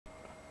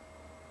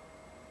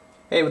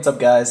Hey, what's up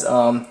guys?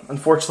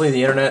 Unfortunately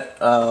the internet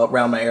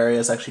around my area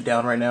is actually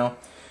down right now,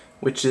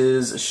 which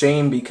is a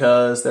shame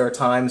because there are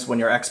times when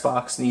your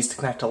Xbox needs to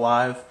connect to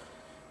live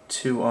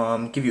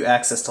to give you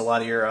access to a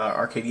lot of your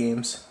arcade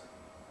games.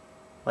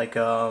 Like,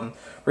 for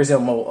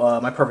example,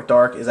 My Perfect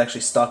Dark is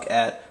actually stuck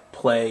at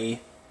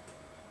play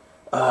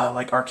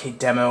like arcade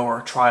demo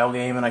or trial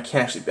game, and I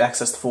can't actually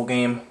access the full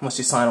game unless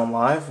you sign on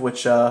live,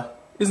 which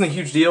isn't a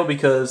huge deal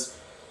because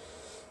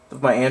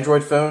of my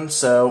Android phone.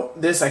 So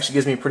this actually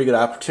gives me a pretty good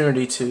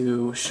opportunity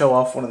to show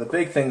off one of the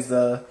big things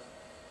the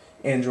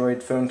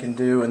Android phone can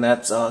do, and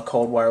that's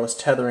called wireless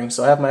tethering.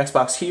 So I have my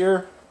Xbox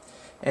here,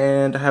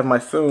 and I have my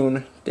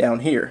phone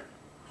down here.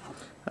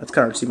 It's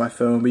kind of hard to see my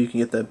phone, but you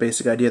can get the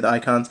basic idea of the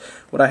icons.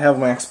 What I have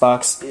on my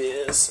Xbox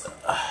is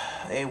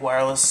a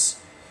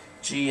wireless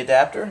G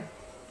adapter.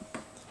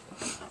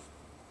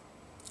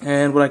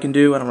 And what I can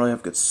do, I don't really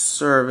have good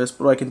service,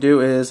 but what I can do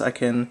is I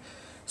can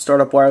start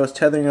up wireless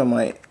tethering on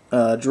my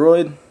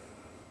Droid.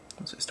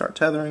 Let's say start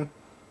tethering.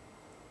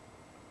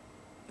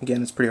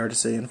 Again, it's pretty hard to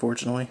see,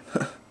 unfortunately.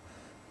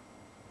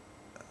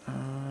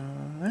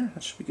 There,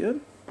 that should be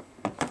good.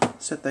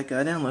 Set that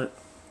guy down, let it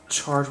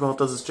charge while it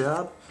does its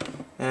job.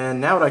 And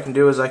now what I can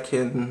do is I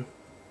can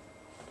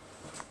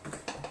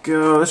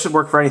go, this should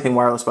work for anything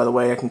wireless by the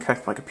way, I can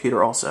connect my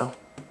computer also.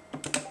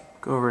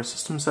 Go over to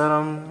system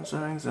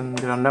settings and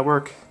get on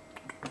network.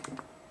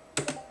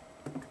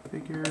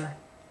 Configure.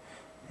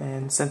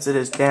 And since it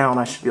is down,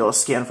 I should be able to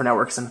scan for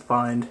networks and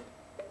find,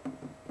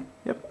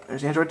 yep,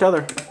 there's the Android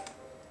tether.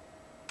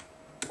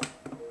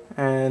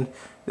 And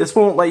this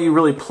won't let you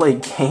really play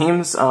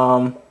games,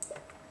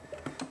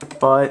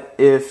 but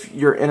if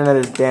your internet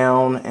is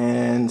down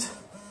and,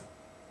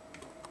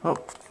 oh,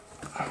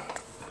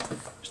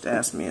 just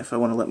ask me if I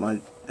want to let my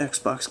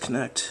Xbox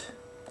connect.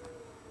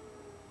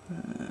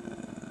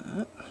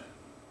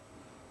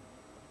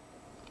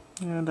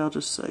 And I'll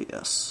just say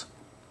yes.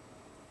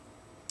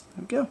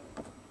 There we go.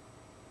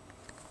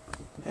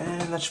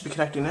 And that should be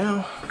connecting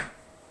now.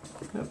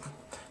 Yep.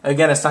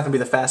 Again, it's not going to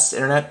be the fastest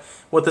internet.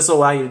 What this will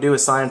allow you to do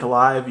is sign into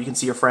live. You can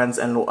see your friends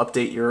and it'll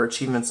update your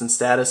achievements and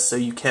status, so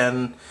you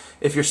can,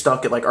 if you're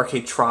stuck at like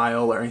arcade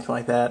trial or anything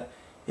like that,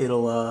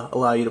 it'll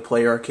allow you to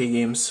play your arcade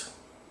games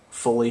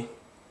fully.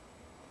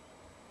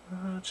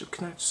 It should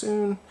connect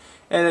soon.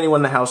 And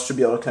anyone in the house should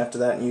be able to connect to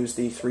that and use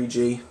the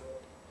 3G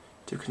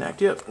to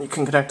connect. Yep, you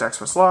can connect to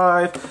Xbox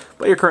Live,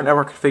 but your current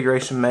network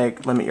configuration may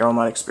limit your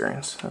online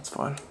experience. That's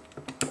fine.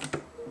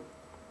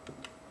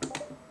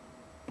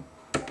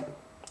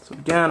 So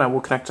again, I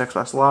will connect to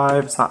Xbox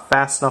Live. It's not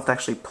fast enough to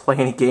actually play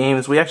any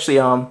games. We actually,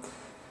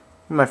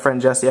 my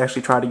friend Jesse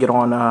actually tried to get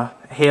on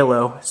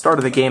Halo,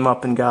 started the game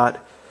up and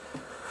got,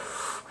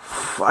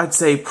 I'd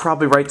say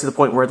probably right to the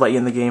point where it let you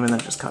in the game and then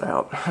it just cut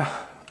out.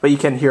 But you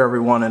can hear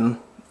everyone and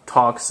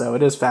talk, so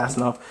it is fast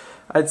enough.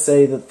 I'd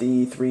say that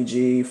the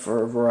 3G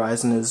for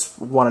Verizon is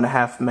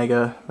 1.5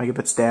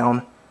 megabits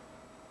down,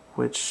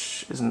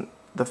 which isn't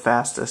the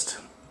fastest.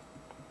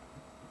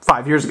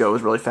 5 years ago it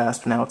was really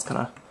fast, but now it's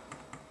kind of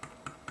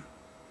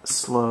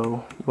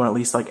slow. You want at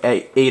least like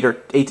 8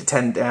 to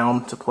 10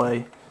 down to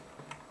play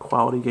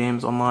quality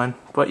games online.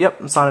 But yep,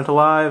 I'm signed into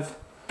live.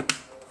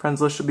 Friends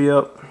list should be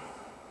up.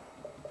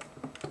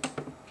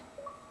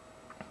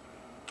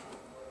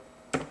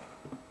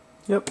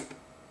 Yep,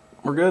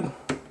 we're good.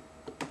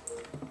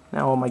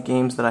 Now all my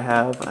games that I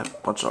have a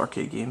bunch of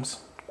arcade games.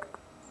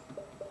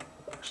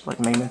 Like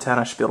Mega Man 10,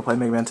 I should be able to play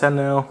Mega Man 10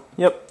 now.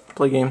 Yep,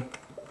 play game.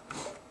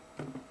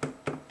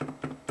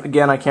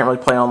 Again, I can't really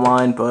play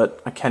online,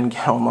 but I can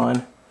get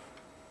online.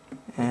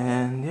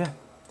 And yeah.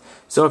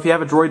 So if you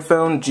have a Droid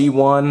phone,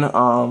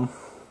 G1,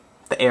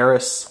 the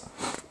Aris,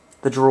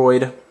 the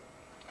Droid,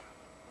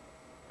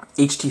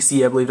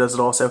 HTC I believe does it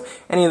also.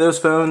 Any of those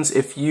phones,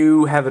 if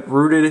you have it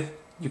rooted,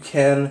 you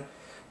can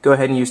go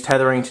ahead and use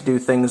tethering to do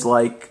things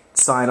like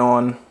sign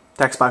on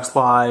to Xbox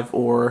Live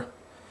or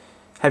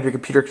have your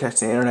computer connect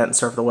to the internet and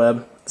surf the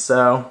web.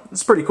 So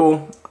it's pretty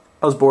cool.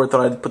 I was bored,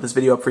 thought I'd put this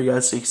video up for you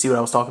guys so you can see what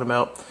I was talking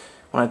about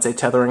when I'd say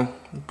tethering.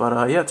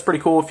 But yeah, it's pretty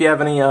cool. If you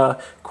have any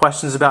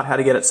questions about how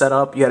to get it set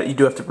up, you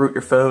do have to root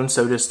your phone,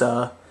 so just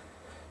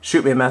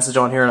shoot me a message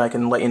on here and I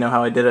can let you know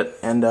how I did it.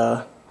 And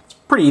it's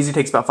pretty easy, it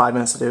takes about 5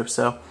 minutes to do.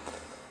 So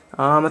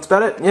that's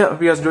about it. Yeah,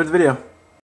 hope you guys enjoyed the video.